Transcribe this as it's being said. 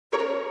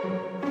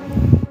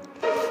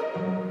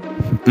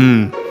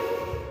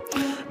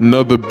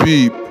Another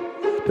beat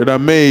that I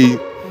made,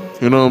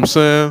 you know what I'm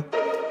saying?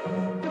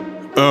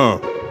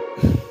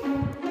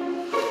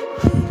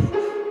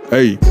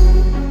 Hey,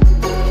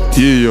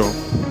 yeah,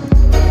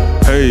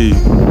 hey,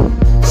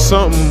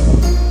 something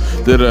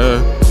that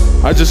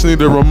I just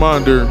need a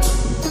reminder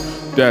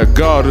that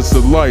God is the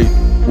light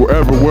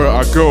where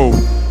I go.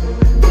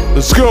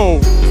 Let's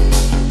go,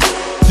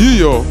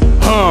 yeah,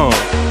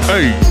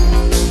 hey,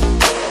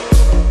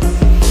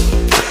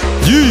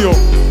 yeah.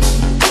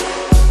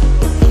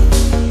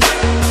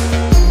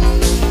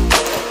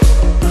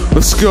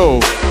 Let's go,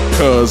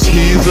 cause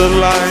he's a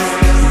light.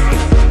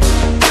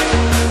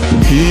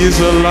 He's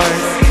a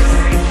light.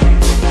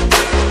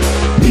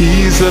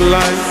 He's a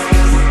light.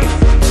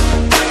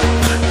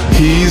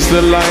 He's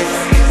the light.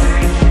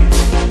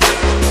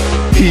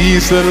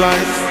 He's the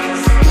light.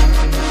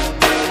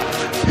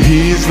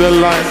 He's the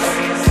light.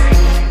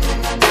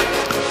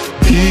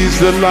 He's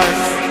the light.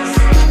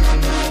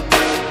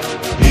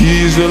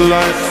 He's the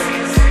light.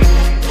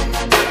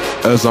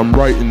 As I'm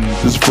writing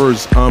this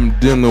verse, I'm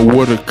dealing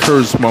with a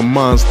curse. My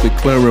mind's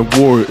declaring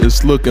war.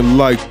 It's looking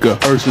like a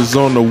hearse is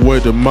on the way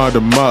to my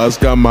demise.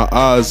 Got my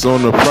eyes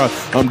on the prize.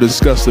 I'm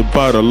disgusted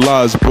by the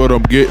lies, but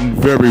I'm getting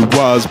very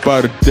wise.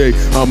 By the day,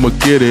 I'ma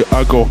get it.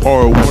 I go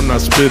hard when I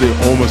spit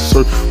it on my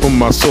search for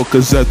my soul.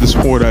 Cause at this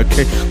point I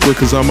can't quit,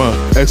 cause I'ma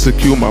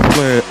execute my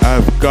plan. I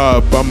have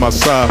God by my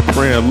side,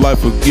 praying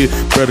life will get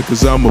better,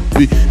 cause I'ma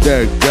be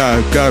that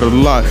guy. Got a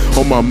lot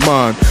on my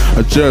mind,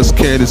 I just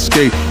can't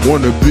escape.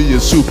 Wanna be a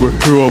superhero,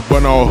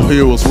 but all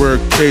heroes wear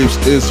capes.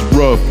 It's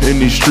rough in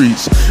these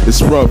streets,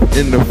 it's rough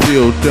in the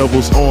field.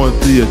 Devil's on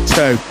the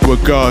attack,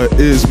 but God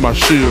is my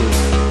shield.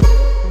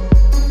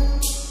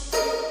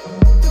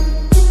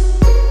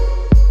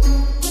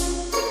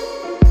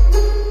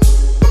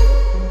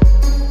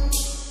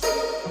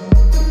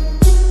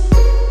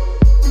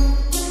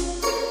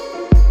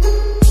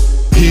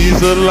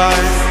 He's a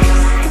light.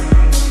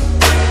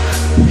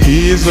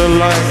 He's a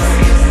light.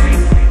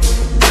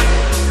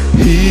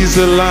 He's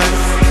a light.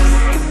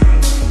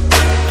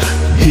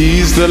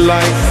 He's the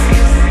light.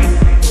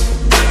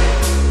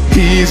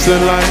 He's the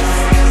light.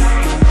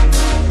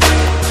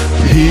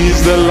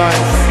 He's the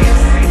light.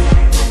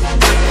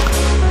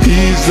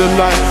 He's the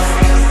light.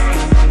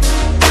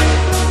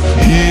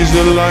 He's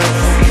the light.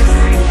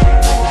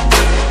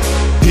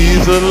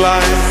 He's the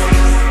light.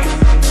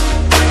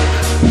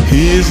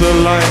 He's the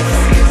light.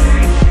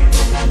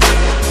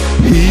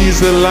 He's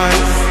the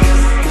light.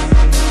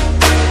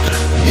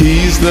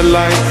 He's the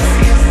light.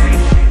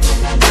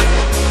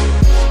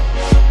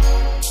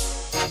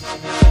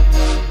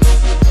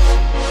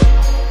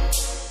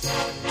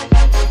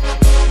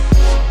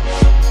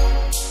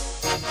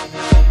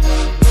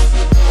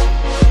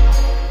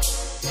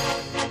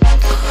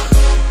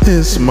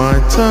 It's my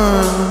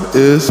time,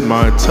 it's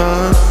my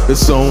time.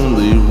 It's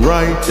only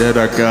right that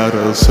I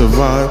gotta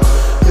survive.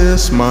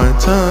 It's my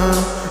time,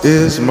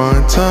 it's my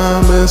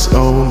time. It's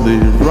only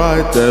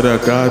right that I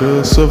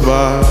gotta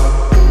survive.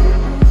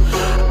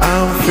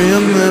 I'm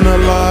feeling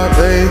alive,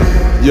 hey,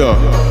 yeah.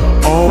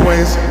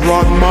 Always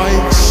rock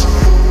mics,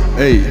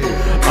 hey.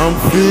 I'm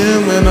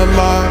feeling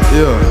alive,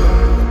 yeah.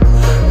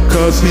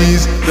 Cause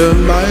he's the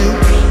light.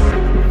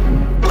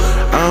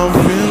 I'm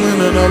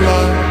feeling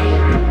alive.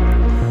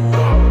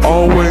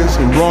 Always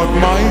rock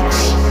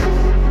mics.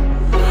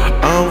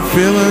 I'm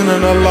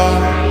feeling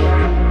alive.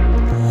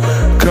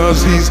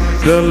 Cause he's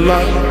the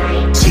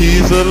light.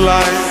 He's a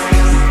light.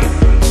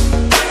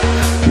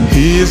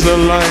 He's a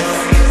light.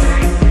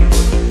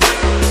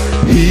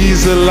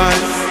 He's a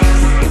light.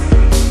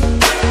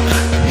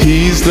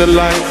 He's the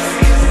light.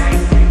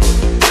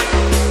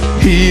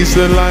 He's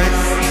the light.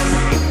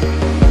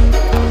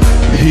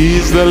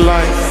 He's the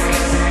light.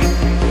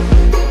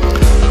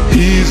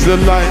 He's the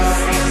light.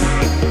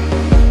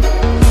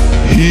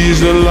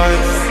 He's the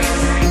light.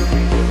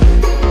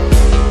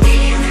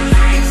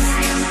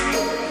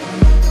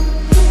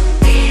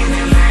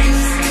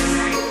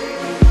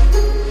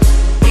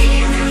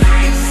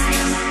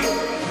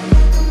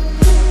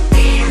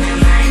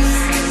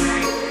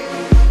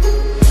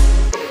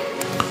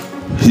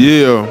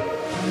 Yeah.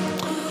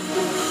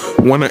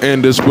 Want to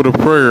end this with a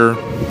prayer,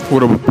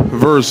 with a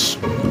verse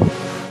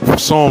from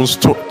Psalms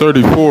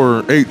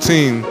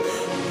 34:18.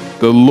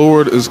 The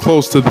Lord is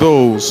close to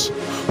those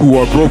who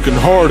are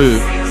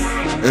brokenhearted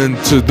and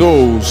to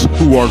those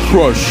who are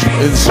crushed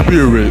in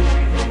spirit.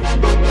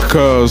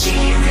 Cause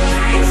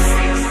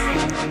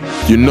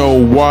you know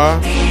why?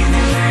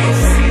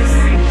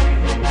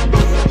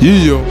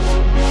 Yeah,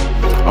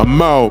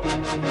 I'm out.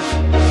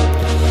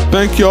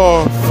 Thank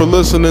y'all for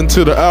listening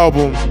to the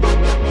album.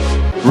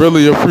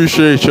 Really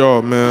appreciate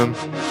y'all, man.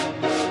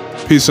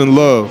 Peace and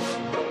love.